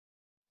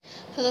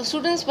Hello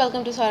students,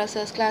 welcome to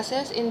Syllabus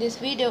classes. In this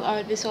video, I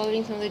will be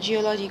solving some of the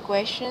geology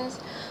questions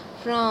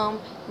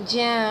from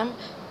JAM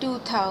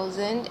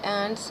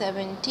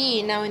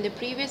 2017. Now in the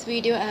previous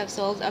video, I have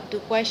solved up to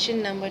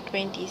question number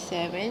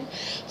 27.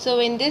 So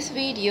in this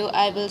video,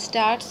 I will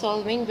start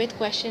solving with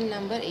question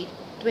number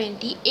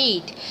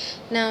 28.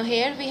 Now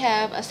here we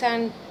have a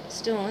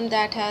sandstone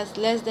that has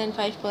less than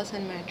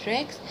 5%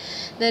 matrix.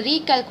 The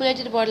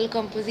recalculated bottle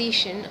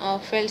composition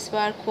of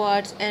feldspar,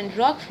 quartz and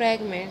rock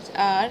fragments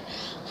are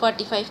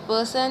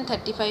 45%,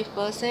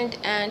 35%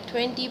 and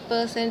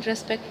 20%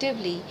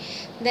 respectively.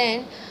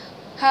 Then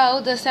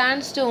how the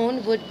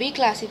sandstone would be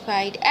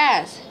classified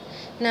as?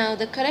 Now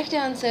the correct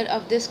answer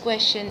of this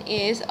question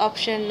is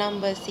option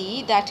number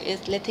C, that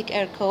is lithic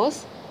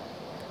arkose,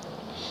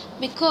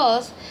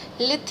 because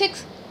lithic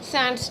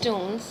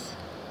sandstones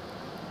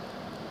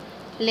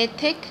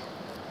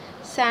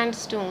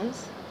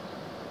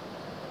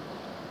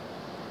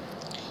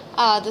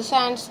are the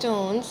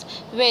sandstones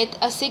with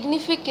a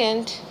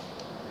significant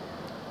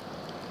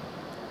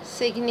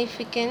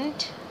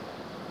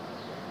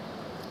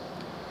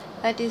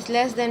that is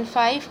less than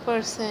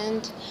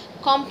 5%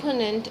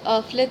 component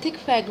of lithic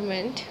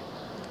fragment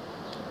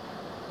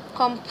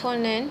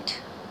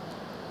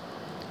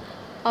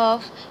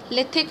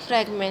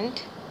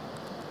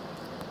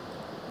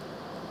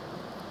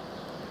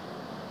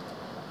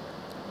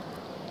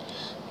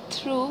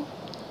through.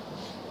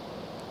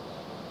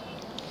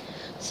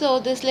 So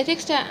this lithic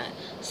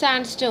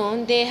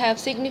sandstone, they have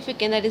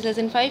significant, that is less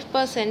than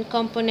 5%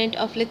 component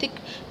of lithic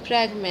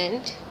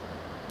fragment,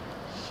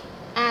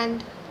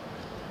 and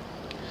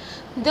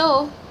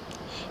though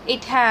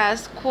it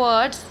has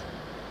quartz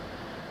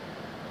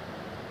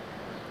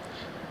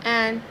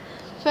and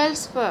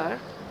feldspar,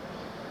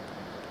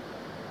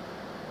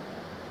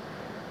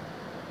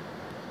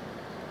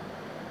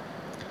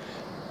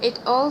 it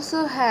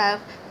also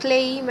have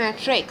clayey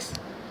matrix.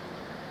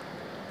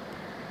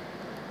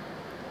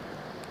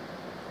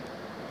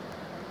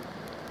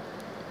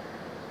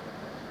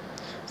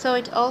 So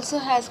it also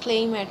has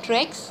clay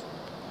matrix.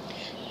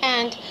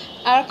 And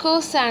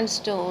arkose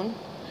sandstone,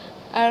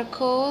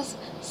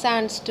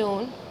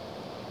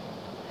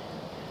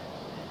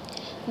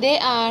 they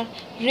are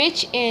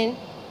rich in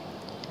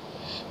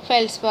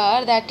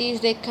feldspar, that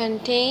is they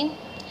contain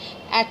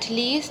at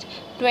least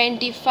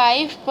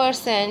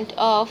 25%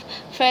 of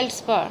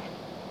feldspar.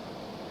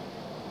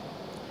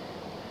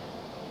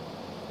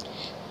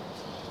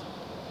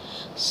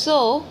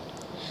 So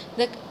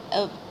with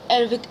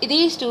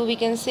these two, we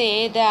can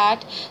say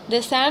that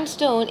the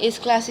sandstone is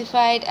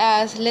classified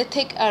as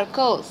lithic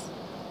arkose,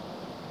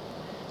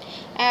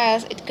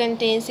 as it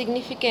contains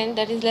significant,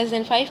 that is less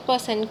than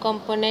 5%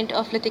 component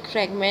of lithic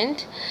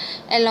fragment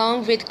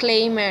along with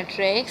clay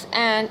matrix,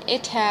 and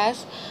it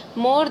has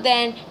more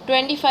than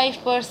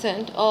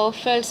 25% of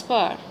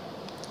feldspar.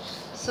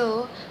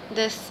 So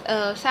this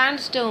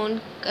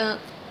sandstone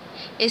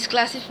is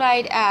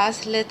classified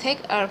as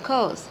lithic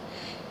arkose.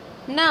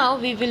 Now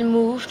we will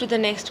move to the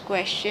next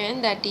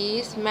question, that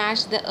is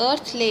match the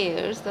earth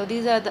layers. So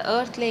these are the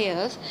earth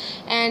layers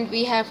and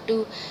we have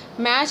to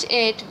match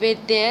it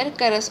with their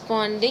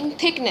corresponding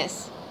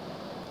thickness.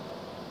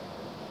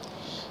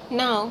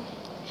 Now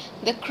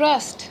the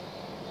crust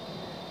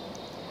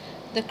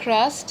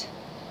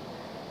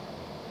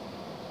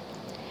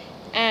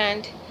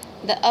and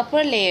the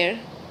upper layer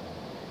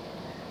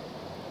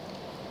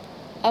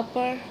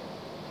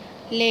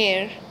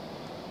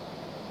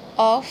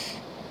of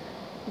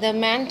the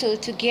mantle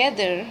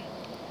together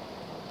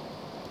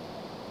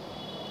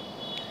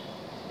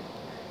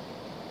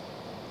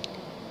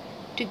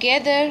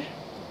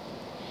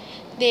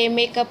they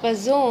make up a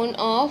zone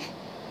of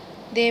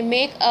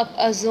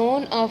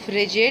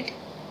rigid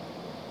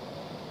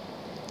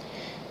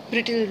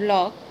brittle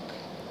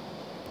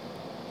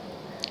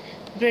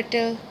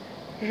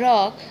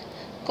rock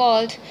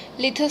called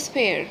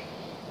lithosphere,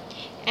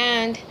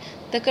 and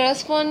the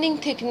corresponding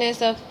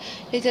thickness of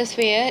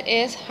lithosphere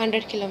is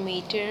 100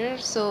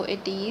 kilometers, so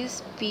it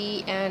is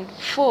P and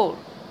 4.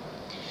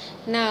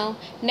 Now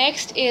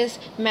next is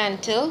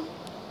mantle.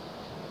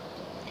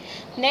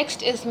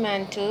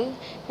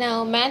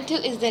 Now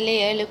mantle is the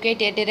layer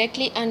located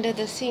directly under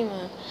the seam.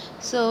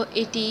 So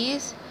it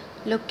is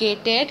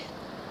located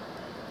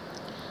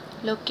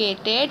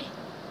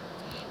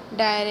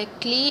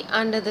directly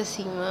under the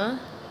seam,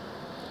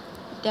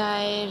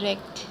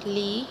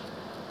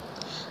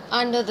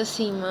 under the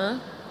seam,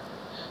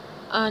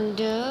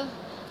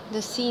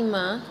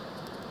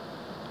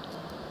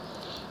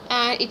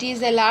 and it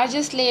is the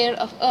largest layer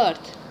of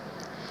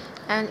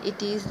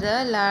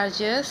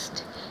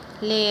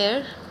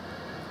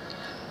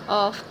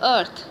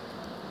earth,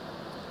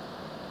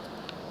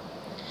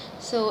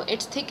 So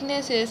its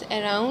thickness is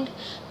around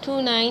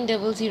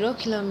 2900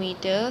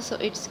 kilometers, so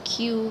it's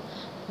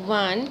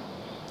Q1.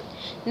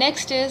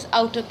 Next is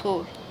outer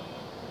core.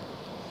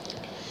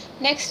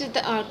 Next is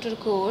the outer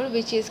core,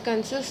 which is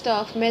consists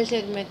of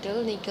melted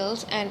metal,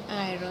 nickels and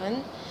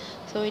iron.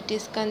 So it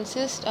is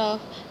consists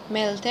of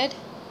melted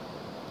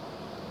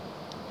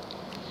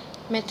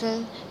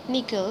metal,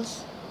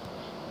 nickels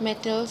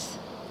metals,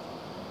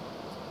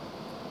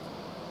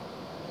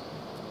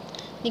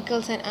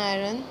 nickels and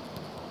iron,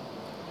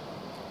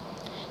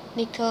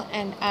 nickel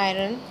and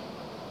iron,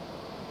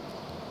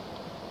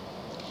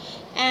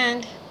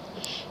 and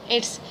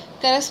its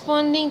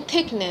corresponding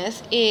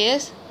thickness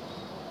is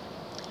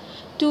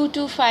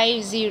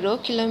 2250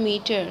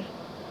 kilometer.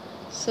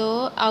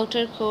 So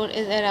outer core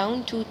is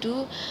around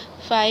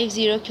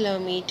 2250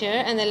 kilometer,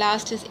 and the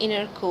last is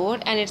inner core,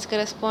 and its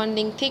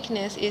corresponding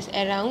thickness is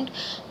around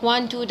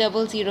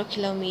 1200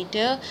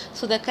 kilometer.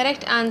 So the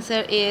correct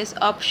answer is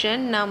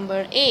option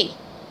number A.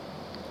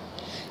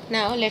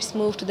 Now let's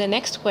move to the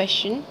next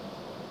question.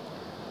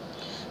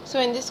 So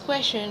in this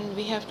question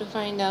we have to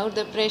find out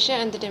the pressure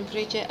and the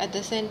temperature at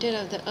the center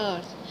of the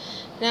earth.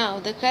 Now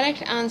the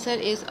correct answer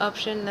is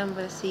option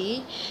number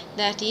C,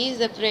 that is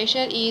the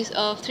pressure is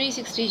of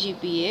 360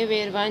 GPa,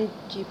 where 1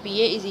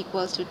 GPa is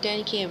equals to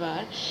 10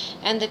 kbar,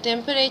 and the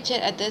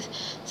temperature at the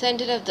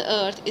center of the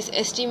earth is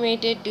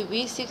estimated to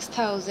be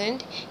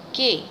 6000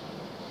 K.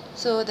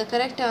 So the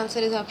correct answer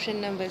is option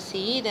number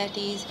C, that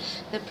is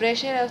the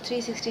pressure of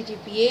 360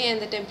 GPa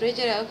and the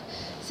temperature of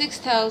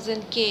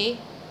 6000 K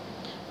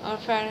or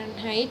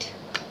Fahrenheit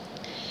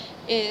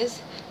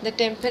is the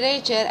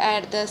temperature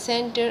at the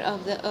center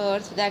of the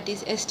earth that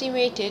is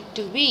estimated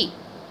to be.